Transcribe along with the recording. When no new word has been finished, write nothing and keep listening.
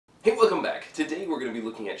going to be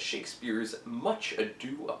looking at Shakespeare's Much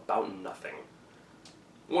Ado About Nothing.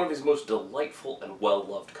 One of his most delightful and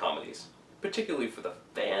well-loved comedies, particularly for the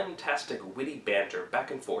fantastic witty banter back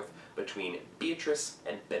and forth between Beatrice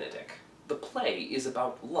and Benedick. The play is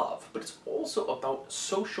about love, but it's also about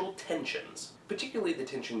social tensions, particularly the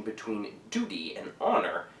tension between duty and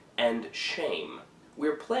honor and shame.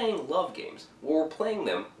 We're playing love games, where we're playing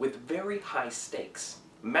them with very high stakes.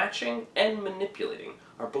 Matching and manipulating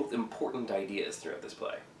are both important ideas throughout this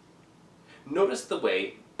play. Notice the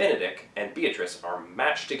way Benedick and Beatrice are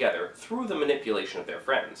matched together through the manipulation of their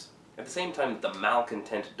friends. At the same time, the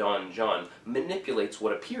malcontent Don John manipulates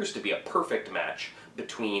what appears to be a perfect match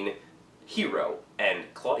between Hero and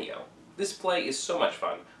Claudio. This play is so much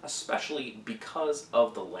fun, especially because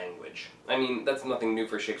of the language. I mean, that's nothing new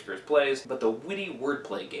for Shakespeare's plays, but the witty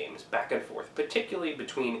wordplay games back and forth, particularly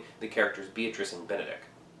between the characters Beatrice and Benedick,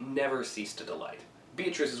 never cease to delight.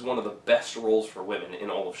 Beatrice is one of the best roles for women in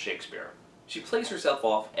all of Shakespeare. She plays herself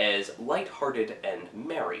off as light-hearted and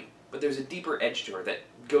merry, but there's a deeper edge to her that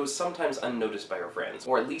goes sometimes unnoticed by her friends,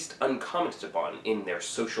 or at least uncommented upon in their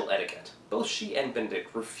social etiquette. Both she and Benedick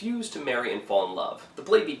refuse to marry and fall in love. The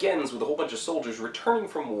play begins with a whole bunch of soldiers returning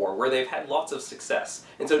from war where they've had lots of success,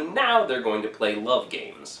 and so now they're going to play love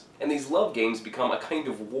games. And these love games become a kind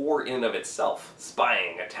of war in and of itself.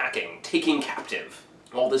 Spying, attacking, taking captive.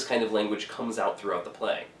 All this kind of language comes out throughout the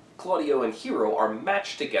play. Claudio and Hero are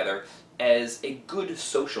matched together as a good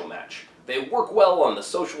social match. They work well on the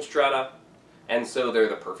social strata, and so they're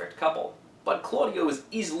the perfect couple. But Claudio is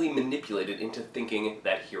easily manipulated into thinking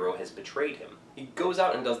that Hero has betrayed him. He goes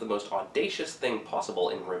out and does the most audacious thing possible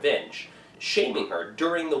in revenge, shaming her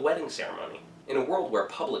during the wedding ceremony. In a world where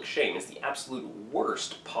public shame is the absolute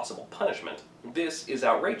worst possible punishment, this is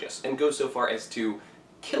outrageous, and goes so far as to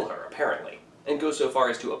kill her, apparently. And goes so far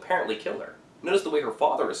as to apparently kill her. Notice the way her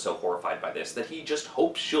father is so horrified by this that he just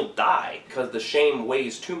hopes she'll die because the shame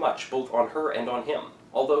weighs too much both on her and on him.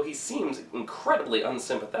 Although he seems incredibly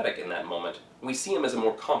unsympathetic in that moment, we see him as a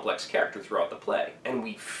more complex character throughout the play, and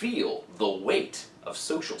we feel the weight of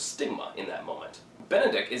social stigma in that moment.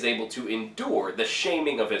 Benedick is able to endure the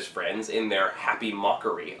shaming of his friends in their happy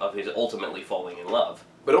mockery of his ultimately falling in love,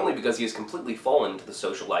 but only because he has completely fallen to the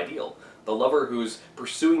social ideal. The lover who's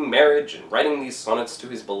pursuing marriage and writing these sonnets to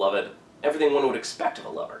his beloved, everything one would expect of a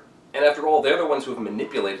lover. And after all, they're the ones who have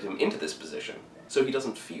manipulated him into this position, so he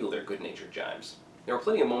doesn't feel their good-natured jibes. There are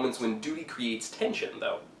plenty of moments when duty creates tension,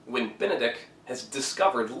 though. When Benedick has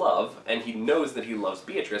discovered love, and he knows that he loves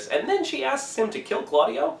Beatrice, and then she asks him to kill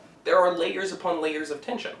Claudio, there are layers upon layers of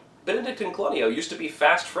tension. Benedick and Claudio used to be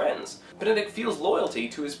fast friends. Benedick feels loyalty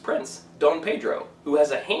to his prince, Don Pedro, who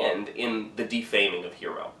has a hand in the defaming of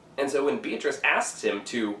Hero. And so when Beatrice asks him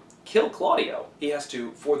to kill Claudio, he has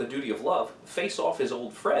to, for the duty of love, face off his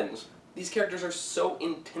old friends. These characters are so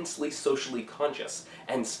intensely socially conscious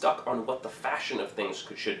and stuck on what the fashion of things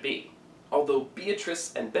should be. Although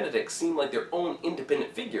Beatrice and Benedick seem like their own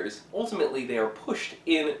independent figures, ultimately they are pushed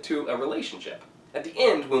into a relationship. At the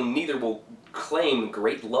end, when neither will claim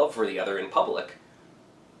great love for the other in public,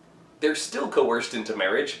 they're still coerced into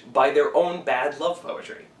marriage by their own bad love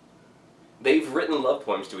poetry. They've written love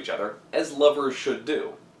poems to each other, as lovers should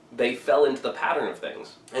do. They fell into the pattern of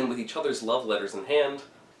things, and with each other's love letters in hand,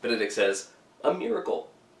 Benedick says, "A miracle.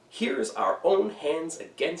 Here's our own hands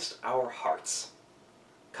against our hearts.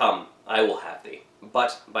 Come, I will have thee,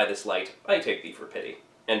 but by this light I take thee for pity."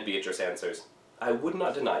 And Beatrice answers, "I would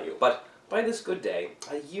not deny you, but by this good day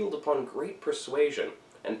I yield upon great persuasion,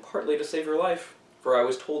 and partly to save your life, for I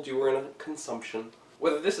was told you were in a consumption."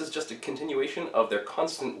 Whether this is just a continuation of their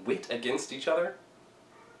constant wit against each other,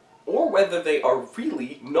 or whether they are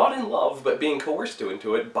really not in love but being coerced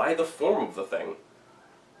into it by the form of the thing,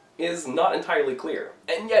 is not entirely clear.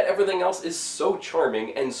 And yet everything else is so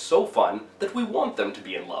charming and so fun that we want them to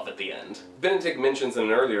be in love at the end. Benedick mentions in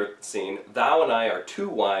an earlier scene, "Thou and I are too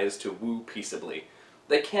wise to woo peaceably."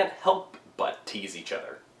 They can't help but tease each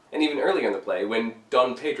other. And even earlier in the play, when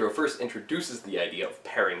Don Pedro first introduces the idea of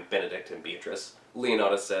pairing Benedick and Beatrice,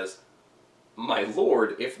 Leonatus says, "My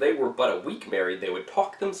lord, if they were but a week married, they would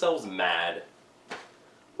talk themselves mad."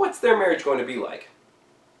 What's their marriage going to be like?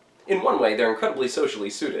 In one way, they're incredibly socially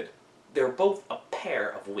suited. They're both a pair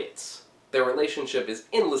of wits. Their relationship is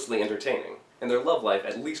endlessly entertaining, and their love life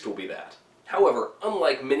at least will be that. However,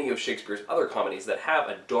 unlike many of Shakespeare's other comedies that have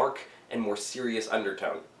a dark and more serious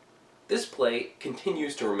undertone, this play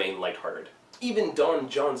continues to remain lighthearted. Even Don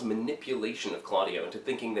John's manipulation of Claudio into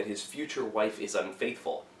thinking that his future wife is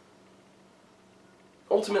unfaithful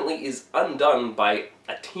ultimately is undone by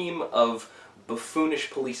a team of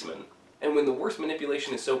buffoonish policemen. And when the worst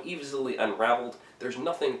manipulation is so easily unraveled, there's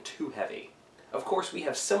nothing too heavy. Of course, we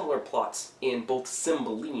have similar plots in both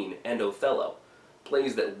Cymbeline and Othello,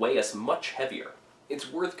 plays that weigh us much heavier.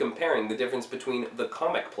 It's worth comparing the difference between the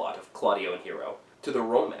comic plot of Claudio and Hero, to the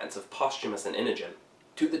romance of Posthumus and Imogen,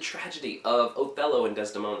 to the tragedy of Othello and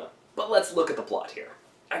Desdemona. But let's look at the plot here.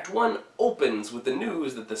 Act 1 opens with the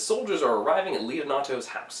news that the soldiers are arriving at Leonato's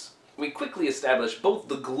house. We quickly establish both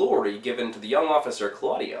the glory given to the young officer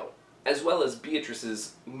Claudio, as well as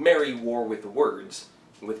Beatrice's merry war with words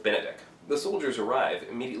with Benedick. The soldiers arrive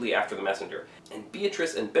immediately after the messenger, and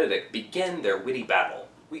Beatrice and Benedick begin their witty battle.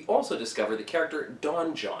 We also discover the character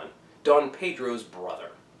Don John, Don Pedro's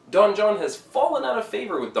brother. Don John has fallen out of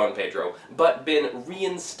favor with Don Pedro, but been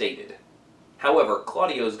reinstated. However,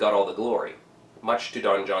 Claudio's got all the glory, much to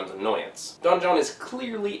Don John's annoyance. Don John is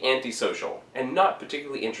clearly antisocial, and not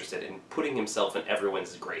particularly interested in putting himself in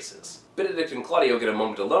everyone's graces. Benedick and Claudio get a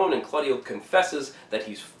moment alone, and Claudio confesses that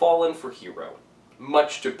he's fallen for Hero,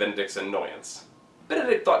 much to Benedick's annoyance.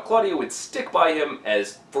 Benedick thought Claudio would stick by him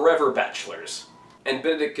as forever bachelors, and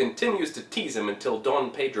Benedick continues to tease him until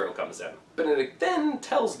Don Pedro comes in. Benedick then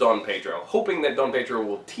tells Don Pedro, hoping that Don Pedro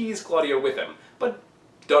will tease Claudio with him, but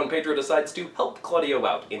Don Pedro decides to help Claudio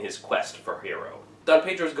out in his quest for Hero. Don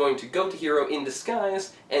Pedro is going to go to Hero in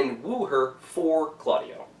disguise and woo her for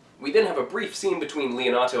Claudio. We then have a brief scene between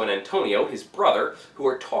Leonato and Antonio, his brother, who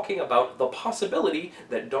are talking about the possibility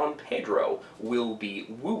that Don Pedro will be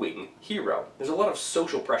wooing Hero. There's a lot of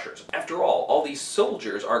social pressures. After all these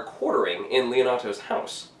soldiers are quartering in Leonato's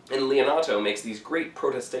house, and Leonato makes these great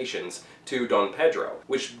protestations to Don Pedro,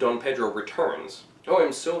 which Don Pedro returns. "Oh,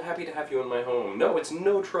 I'm so happy to have you in my home. No, it's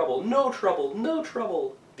no trouble, no trouble, no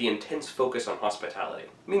trouble." The intense focus on hospitality.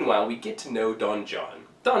 Meanwhile, we get to know Don John.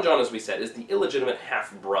 Don John, as we said, is the illegitimate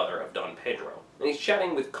half-brother of Don Pedro, and he's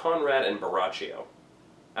chatting with Conrad and Baraccio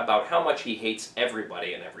about how much he hates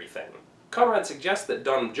everybody and everything. Conrad suggests that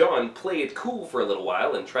Don John play it cool for a little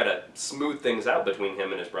while and try to smooth things out between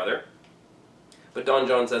him and his brother. But Don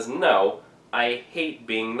John says, "No, I hate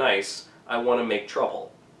being nice, I want to make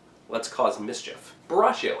trouble. Let's cause mischief."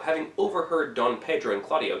 Baraccio, having overheard Don Pedro and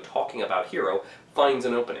Claudio talking about Hero, finds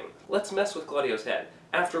an opening. Let's mess with Claudio's head.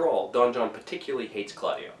 After all, Don John particularly hates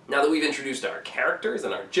Claudio. Now that we've introduced our characters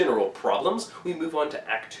and our general problems, we move on to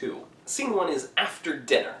Act 2. Scene 1 is after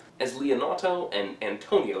dinner, as Leonato and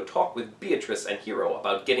Antonio talk with Beatrice and Hero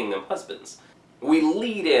about getting them husbands. We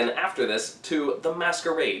lead in, after this, to the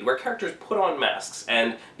masquerade, where characters put on masks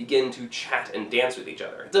and begin to chat and dance with each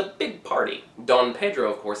other. It's a big party. Don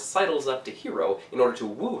Pedro, of course, sidles up to Hero in order to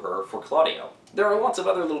woo her for Claudio. There are lots of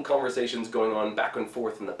other little conversations going on back and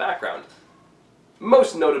forth in the background.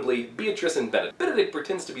 Most notably, Beatrice and Benedick. Benedick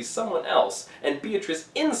pretends to be someone else, and Beatrice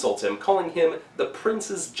insults him, calling him the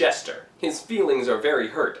prince's jester. His feelings are very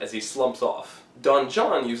hurt as he slumps off. Don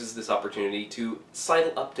John uses this opportunity to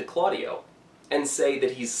sidle up to Claudio and say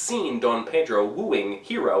that he's seen Don Pedro wooing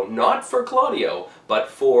Hero not for Claudio, but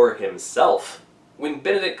for himself. When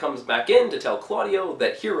Benedick comes back in to tell Claudio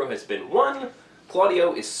that Hero has been won,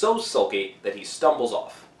 Claudio is so sulky that he stumbles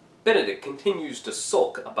off. Benedick continues to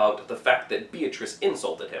sulk about the fact that Beatrice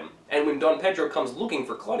insulted him, and when Don Pedro comes looking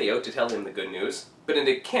for Claudio to tell him the good news,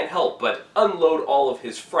 Benedick can't help but unload all of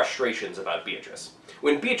his frustrations about Beatrice.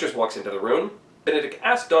 When Beatrice walks into the room, Benedick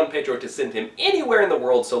asks Don Pedro to send him anywhere in the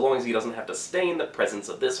world so long as he doesn't have to stay in the presence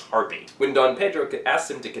of this harpy. When Don Pedro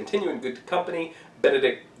asks him to continue in good company,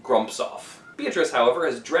 Benedick grumps off. Beatrice, however,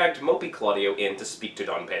 has dragged mopey Claudio in to speak to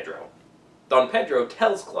Don Pedro. Don Pedro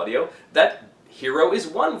tells Claudio that Hero is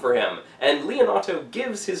won for him, and Leonato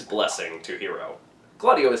gives his blessing to Hero.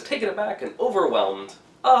 Claudio is taken aback and overwhelmed.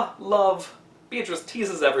 Ah, love! Beatrice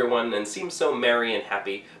teases everyone and seems so merry and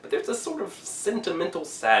happy, but there's a sort of sentimental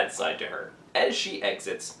sad side to her. As she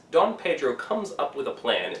exits, Don Pedro comes up with a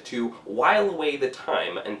plan to while away the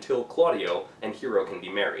time until Claudio and Hero can be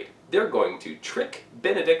married. They're going to trick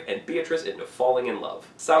Benedick and Beatrice into falling in love.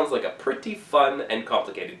 Sounds like a pretty fun and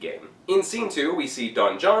complicated game. In Scene 2, we see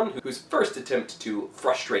Don John, whose first attempt to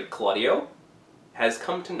frustrate Claudio has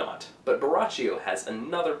come to naught. But Baraccio has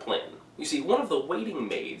another plan. You see, one of the waiting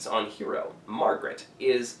maids on Hero, Margaret,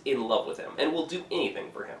 is in love with him and will do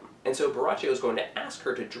anything for him. And so Baraccio is going to ask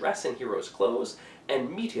her to dress in Hero's clothes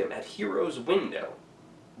and meet him at Hero's window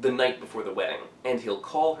the night before the wedding, and he'll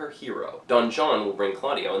call her Hero. Don John will bring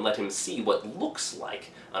Claudio and let him see what looks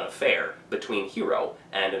like an affair between Hero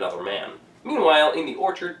and another man. Meanwhile, in the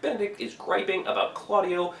orchard, Benedick is griping about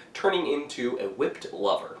Claudio turning into a whipped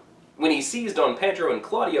lover. When he sees Don Pedro and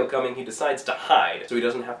Claudio coming, he decides to hide, so he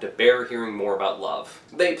doesn't have to bear hearing more about love.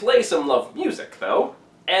 They play some love music, though,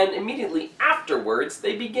 and immediately afterwards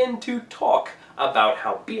they begin to talk about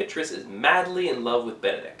how Beatrice is madly in love with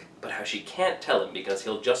Benedick, but how she can't tell him because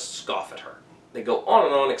he'll just scoff at her. They go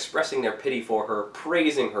on expressing their pity for her,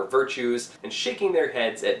 praising her virtues, and shaking their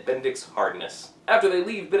heads at Benedict's hardness. After they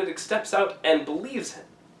leave, Benedict steps out and believes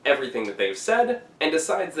everything that they've said, and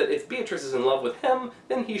decides that if Beatrice is in love with him,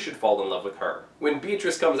 then he should fall in love with her. When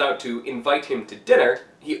Beatrice comes out to invite him to dinner,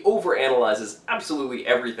 he overanalyzes absolutely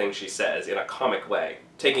everything she says in a comic way,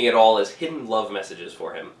 taking it all as hidden love messages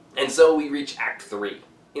for him. And so we reach Act 3.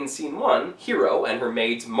 In Scene 1, Hero and her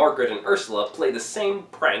maids Margaret and Ursula play the same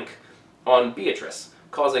prank on Beatrice,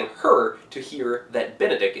 causing her to hear that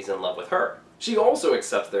Benedict is in love with her. She also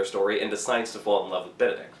accepts their story and decides to fall in love with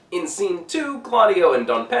Benedict. In Scene 2, Claudio and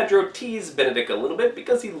Don Pedro tease Benedict a little bit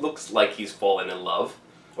because he looks like he's fallen in love,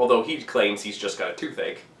 although he claims he's just got a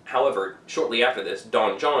toothache. However, shortly after this,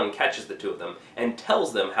 Don John catches the two of them and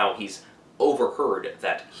tells them how he's overheard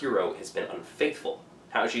that Hero has been unfaithful,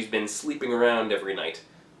 how she's been sleeping around every night,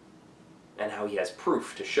 and how he has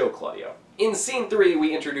proof to show Claudio. In Scene 3,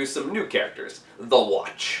 we introduce some new characters. The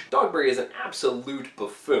Watch. Dogberry is an absolute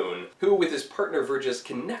buffoon, who with his partner Verges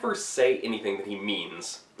can never say anything that he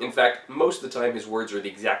means. In fact, most of the time his words are the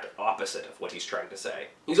exact opposite of what he's trying to say.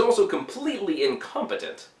 He's also completely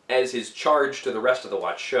incompetent, as his charge to the rest of the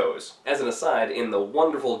Watch shows. As an aside, in the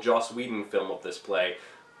wonderful Joss Whedon film of this play,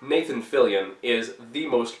 Nathan Fillion is the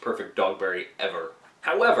most perfect Dogberry ever.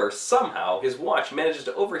 However, somehow, his Watch manages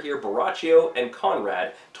to overhear Borachio and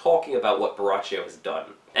Conrad talking about what Borachio has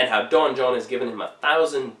done, and how Don John has given him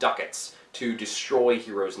 1,000 ducats to destroy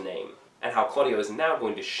Hero's name, and how Claudio is now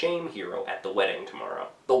going to shame Hero at the wedding tomorrow.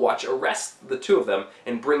 The Watch arrests the two of them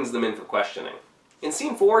and brings them in for questioning. In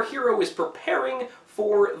Scene 4, Hero is preparing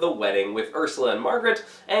for the wedding with Ursula and Margaret,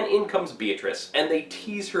 and in comes Beatrice, and they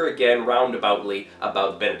tease her again roundaboutly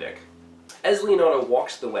about Benedict. As Leonardo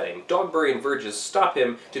walks to the wedding, Dogberry and Verges stop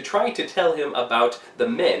him to try to tell him about the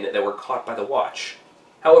men that were caught by the Watch.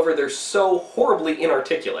 However, they're so horribly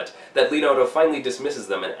inarticulate that Leonardo finally dismisses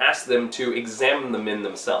them and asks them to examine the men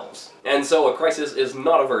themselves. And so a crisis is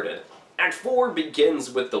not averted. Act 4 begins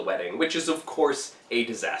with the wedding, which is of course a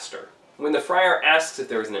disaster. When the friar asks if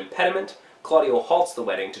there is an impediment, Claudio halts the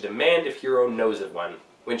wedding to demand if Hero knows of one.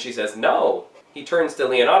 When she says no, he turns to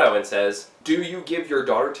Leonardo and says, "Do you give your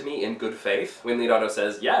daughter to me in good faith?" When Leonardo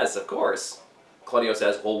says, "Yes, of course." Claudio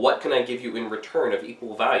says, "Well, what can I give you in return of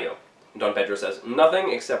equal value?" And Don Pedro says,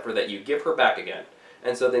 "Nothing except for that you give her back again."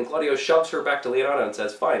 And so then Claudio shoves her back to Leonardo and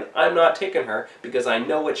says, "Fine, I'm not taking her because I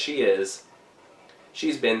know what she is.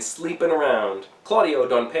 She's been sleeping around." Claudio,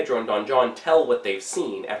 Don Pedro, and Don John tell what they've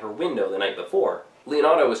seen at her window the night before.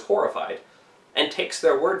 Leonardo is horrified, and takes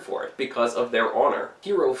their word for it because of their honor.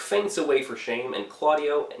 Hero faints away for shame, and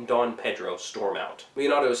Claudio and Don Pedro storm out.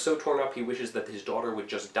 Leonardo is so torn up he wishes that his daughter would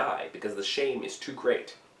just die because the shame is too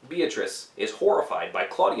great. Beatrice is horrified by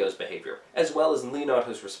Claudio's behavior, as well as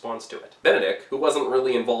Leonardo's response to it. Benedict, who wasn't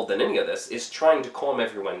really involved in any of this, is trying to calm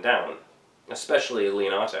everyone down, especially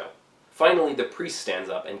Leonardo. Finally, the priest stands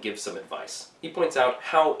up and gives some advice. He points out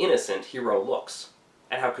how innocent Hero looks,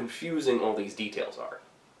 and how confusing all these details are.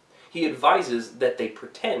 He advises that they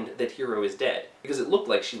pretend that Hero is dead, because it looked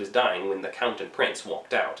like she was dying when the Count and Prince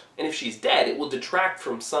walked out. And if she's dead, it will detract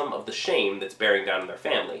from some of the shame that's bearing down on their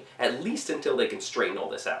family, at least until they can straighten all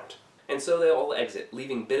this out. And so they all exit,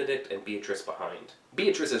 leaving Benedict and Beatrice behind.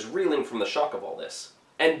 Beatrice is reeling from the shock of all this.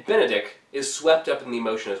 And Benedict is swept up in the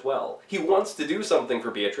emotion as well. He wants to do something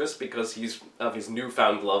for Beatrice because he's of his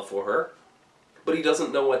newfound love for her, but he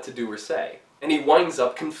doesn't know what to do or say. And he winds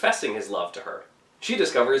up confessing his love to her. She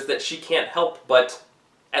discovers that she can't help but,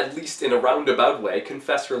 at least in a roundabout way,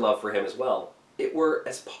 confess her love for him as well. "It were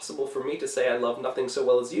as possible for me to say I love nothing so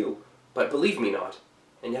well as you, but believe me not,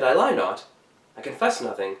 and yet I lie not. I confess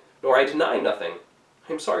nothing, nor I deny nothing.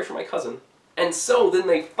 I am sorry for my cousin." And so then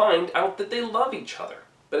they find out that they love each other.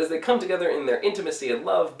 But as they come together in their intimacy and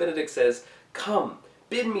love, Benedict says, "Come,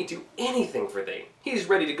 bid me do anything for thee." He's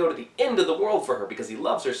ready to go to the end of the world for her because he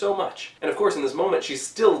loves her so much. And of course in this moment she's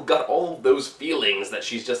still got all those feelings that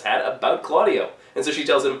she's just had about Claudio. And so she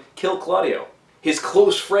tells him, kill Claudio. His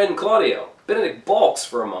close friend Claudio. Benedict balks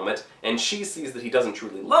for a moment, and she sees that he doesn't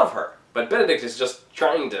truly love her. But Benedict is just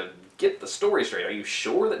trying to get the story straight. Are you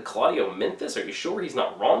sure that Claudio meant this? Are you sure he's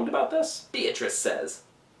not wronged about this? Beatrice says,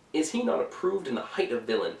 "Is he not approved in the height of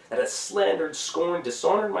villain, that has slandered, scorned,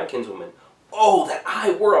 dishonored my kinswoman? Oh, that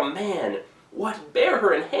I were a man! What, bear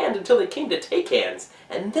her in hand until they came to take hands,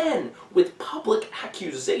 and then, with public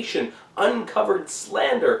accusation, uncovered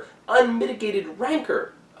slander, unmitigated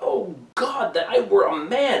rancor. Oh God, that I were a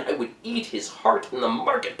man! I would eat his heart in the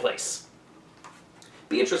marketplace."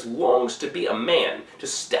 Beatrice longs to be a man, to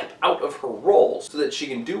step out of her role, so that she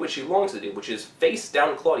can do what she longs to do, which is face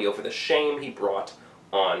down Claudio for the shame he brought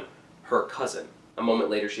on her cousin. A moment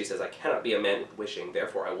later she says, I cannot be a man with wishing,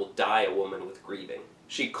 therefore I will die a woman with grieving.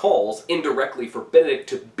 She calls, indirectly, for Benedict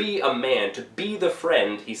to be a man, to be the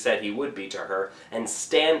friend he said he would be to her, and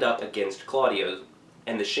stand up against Claudio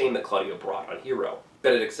and the shame that Claudio brought on Hero.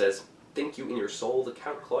 Benedict says, think you in your soul the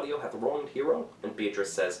Count Claudio hath wronged Hero? And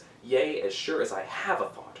Beatrice says, yea, as sure as I have a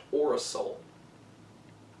thought, or a soul.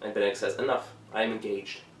 And Benedict says, enough, I am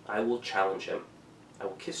engaged. I will challenge him. I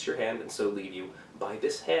will kiss your hand and so leave you. By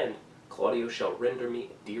this hand Claudio shall render me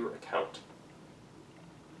a dear account.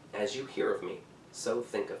 As you hear of me, so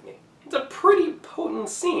think of me. It's a pretty potent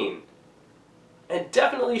scene, and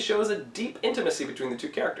definitely shows a deep intimacy between the two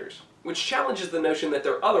characters, which challenges the notion that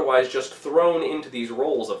they're otherwise just thrown into these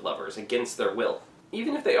roles of lovers against their will.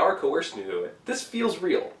 Even if they are coerced into it, this feels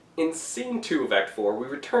real. In Scene 2 of Act 4, we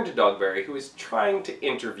return to Dogberry, who is trying to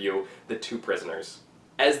interview the two prisoners,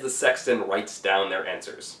 as the sexton writes down their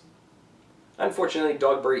answers. Unfortunately,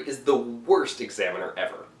 Dogberry is the worst examiner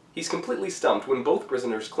ever. He's completely stumped when both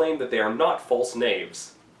prisoners claim that they are not false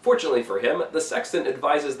knaves. Fortunately for him, the sexton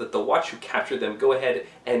advises that the watch who captured them go ahead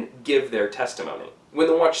and give their testimony. When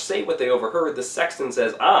the watch say what they overheard, the sexton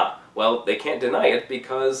says, well, they can't deny it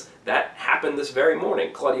because that happened this very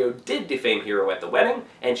morning. Claudio did defame Hero at the wedding,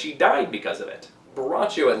 and she died because of it.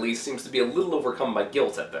 Borachio, at least, seems to be a little overcome by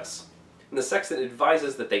guilt at this. And the sexton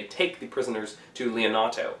advises that they take the prisoners to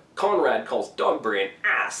Leonato. Conrad calls Dogberry an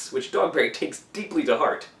ass, which Dogberry takes deeply to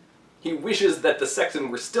heart. He wishes that the sexton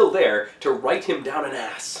were still there to write him down an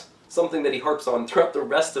ass, something that he harps on throughout the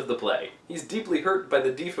rest of the play. He's deeply hurt by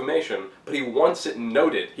the defamation, but he wants it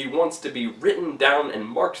noted. He wants to be written down and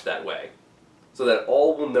marked that way, so that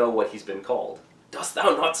all will know what he's been called. Dost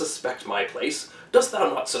thou not suspect my place? Dost thou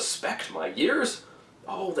not suspect my years?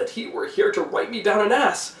 Oh, that he were here to write me down an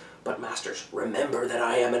ass! But, masters, remember that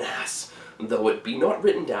I am an ass. Though it be not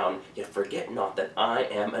written down, yet forget not that I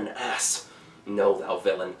am an ass. Know, thou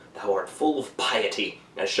villain, thou art full of piety,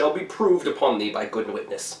 as shall be proved upon thee by good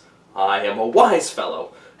witness. I am a wise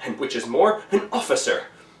fellow, and which is more, an officer,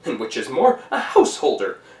 and which is more, a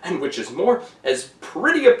householder, and which is more, as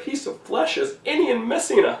pretty a piece of flesh as any in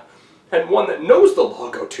Messina, and one that knows the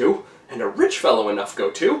law go to, and a rich fellow enough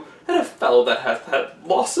go to, and a fellow that hath had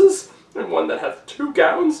losses, and one that hath 2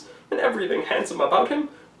 gowns, and everything handsome about him.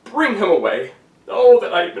 Bring him away. Oh,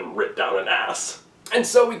 that I had been writ down an ass. And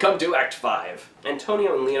so we come to Act 5.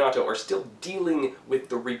 Antonio and Leonato are still dealing with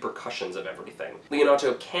the repercussions of everything.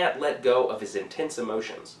 Leonato can't let go of his intense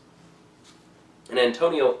emotions. And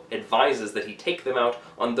Antonio advises that he take them out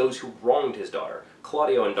on those who wronged his daughter,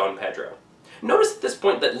 Claudio and Don Pedro. Notice at this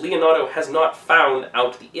point that Leonato has not found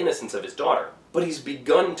out the innocence of his daughter, but he's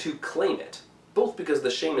begun to claim it, both because the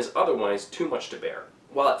shame is otherwise too much to bear.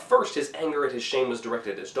 While at first his anger at his shame was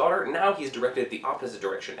directed at his daughter, now he's directed the opposite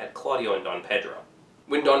direction at Claudio and Don Pedro.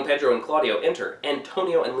 When Don Pedro and Claudio enter,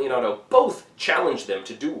 Antonio and Leonato both challenge them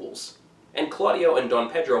to duels, and Claudio and Don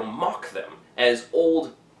Pedro mock them as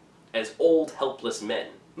old helpless men.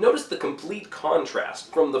 Notice the complete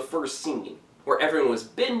contrast from the first scene, where everyone was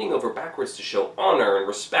bending over backwards to show honor and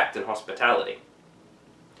respect and hospitality.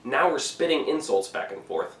 Now we're spitting insults back and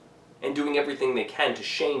forth, and doing everything they can to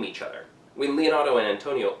shame each other. When Leonato and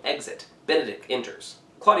Antonio exit, Benedict enters.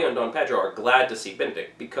 Claudio and Don Pedro are glad to see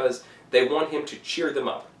Benedict because they want him to cheer them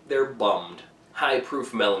up. They're bummed.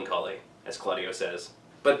 High-proof melancholy, as Claudio says.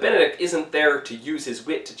 But Benedict isn't there to use his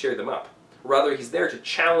wit to cheer them up. Rather, he's there to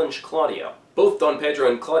challenge Claudio. Both Don Pedro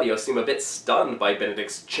and Claudio seem a bit stunned by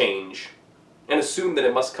Benedict's change, and assume that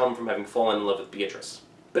it must come from having fallen in love with Beatrice.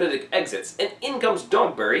 Benedict exits, and in comes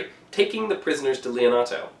Dogberry, taking the prisoners to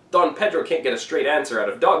Leonato. Don Pedro can't get a straight answer out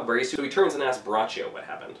of Dogberry, so he turns and asks Borachio what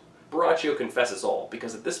happened. Borachio confesses all,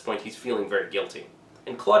 because at this point he's feeling very guilty.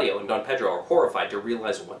 And Claudio and Don Pedro are horrified to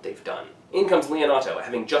realize what they've done. In comes Leonato,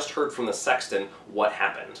 having just heard from the sexton what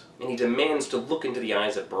happened, and he demands to look into the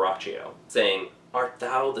eyes of Borachio, saying, Art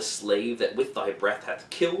thou the slave that with thy breath hath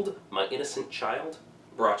killed my innocent child?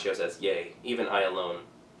 Borachio says, Yea, even I alone.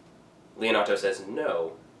 Leonato says,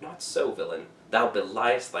 No, not so, villain. Thou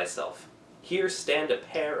beliest thyself. Here stand a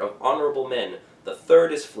pair of honorable men. The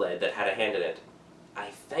third is fled that had a hand in it. I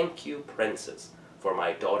thank you, princes, for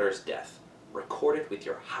my daughter's death. Record it with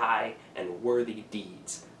your high and worthy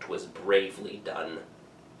deeds. 'Twas bravely done,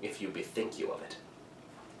 if you bethink you of it.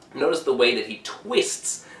 Notice the way that he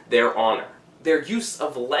twists their honor. Their use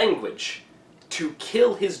of language to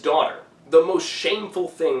kill his daughter, the most shameful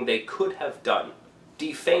thing they could have done.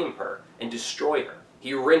 Defame her and destroy her.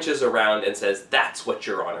 He wrenches around and says, that's what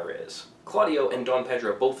your honor is. Claudio and Don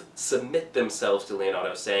Pedro both submit themselves to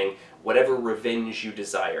Leonato, saying, whatever revenge you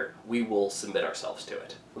desire, we will submit ourselves to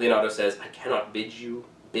it. Leonato says, I cannot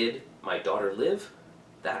bid my daughter live?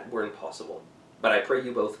 That were impossible. But I pray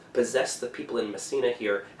you both possess the people in Messina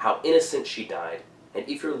here, how innocent she died, and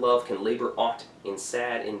if your love can labor aught in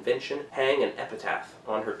sad invention, hang an epitaph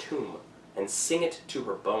on her tomb, and sing it to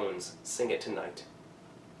her bones, sing it tonight.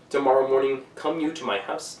 Tomorrow morning come you to my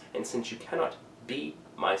house, and since you cannot be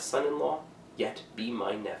my son-in-law, yet be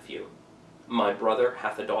my nephew. My brother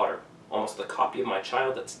hath a daughter, almost the copy of my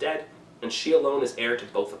child that's dead, and she alone is heir to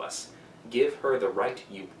both of us. Give her the right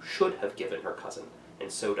you should have given her cousin,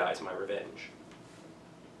 and so dies my revenge.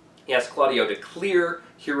 He asks Claudio to clear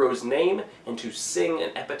Hero's name and to sing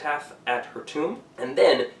an epitaph at her tomb, and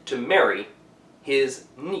then to marry his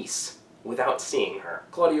niece without seeing her.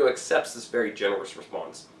 Claudio accepts this very generous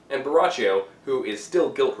response, and Borachio, who is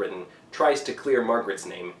still guilt-ridden, tries to clear Margaret's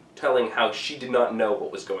name, telling how she did not know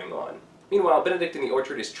what was going on. Meanwhile, Benedict in the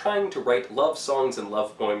orchard is trying to write love songs and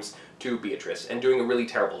love poems to Beatrice, and doing a really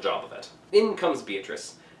terrible job of it. In comes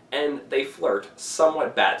Beatrice, and they flirt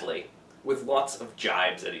somewhat badly, with lots of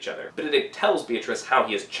jibes at each other. Benedict tells Beatrice how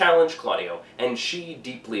he has challenged Claudio, and she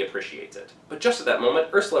deeply appreciates it. But just at that moment,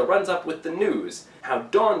 Ursula runs up with the news, how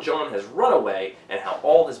Don John has run away, and how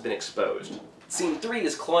all has been exposed. Scene 3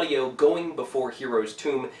 is Claudio going before Hero's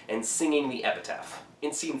tomb and singing the epitaph.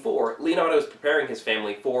 In Scene 4, Leonardo is preparing his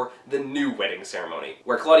family for the new wedding ceremony,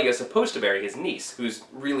 where Claudio is supposed to marry his niece, who's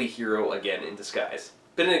really Hero again in disguise.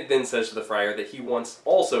 Benedict then says to the friar that he wants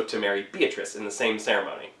also to marry Beatrice in the same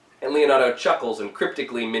ceremony. And Leonardo chuckles and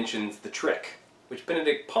cryptically mentions the trick, which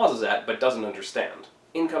Benedict pauses at but doesn't understand.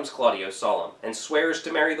 In comes Claudio solemn, and swears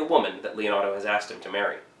to marry the woman that Leonardo has asked him to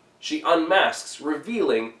marry. She unmasks,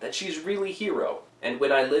 revealing that she's really Hero. And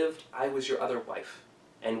when I lived, I was your other wife.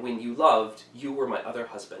 And when you loved, you were my other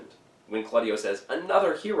husband. When Claudio says,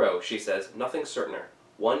 another hero, she says, nothing certainer.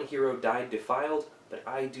 One hero died defiled, but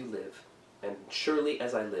I do live. And surely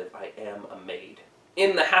as I live, I am a maid.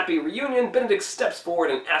 In the happy reunion, Benedict steps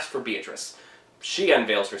forward and asks for Beatrice. She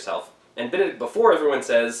unveils herself, and Benedict before everyone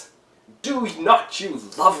says, do not you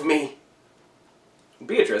love me?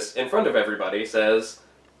 Beatrice, in front of everybody, says,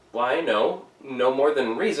 why, no more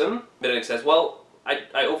than reason. Benedict says, well,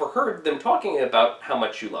 I overheard them talking about how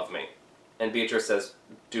much you love me. And Beatrice says,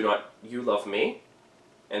 do not you love me?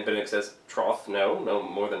 And Benedict says, troth, no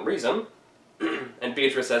more than reason. And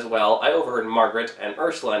Beatrice says, well, I overheard Margaret and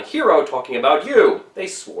Ursula and Hero talking about you. They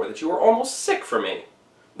swore that you were almost sick for me.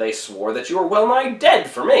 They swore that you were well nigh dead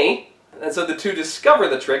for me. And so the two discover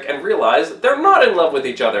the trick and realize they're not in love with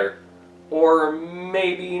each other. Or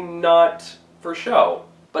maybe not for show.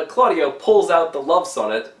 But Claudio pulls out the love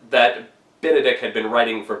sonnet that Benedict had been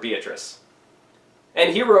writing for Beatrice.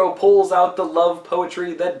 And Hero pulls out the love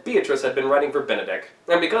poetry that Beatrice had been writing for Benedict.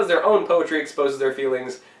 And because their own poetry exposes their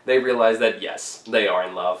feelings, they realize that yes, they are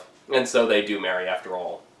in love. And so they do marry after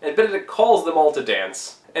all. And Benedict calls them all to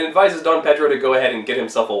dance, and advises Don Pedro to go ahead and get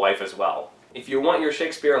himself a wife as well. If you want your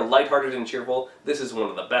Shakespeare lighthearted and cheerful, this is one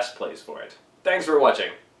of the best plays for it. Thanks for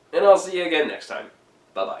watching, and I'll see you again next time.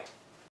 Bye-bye.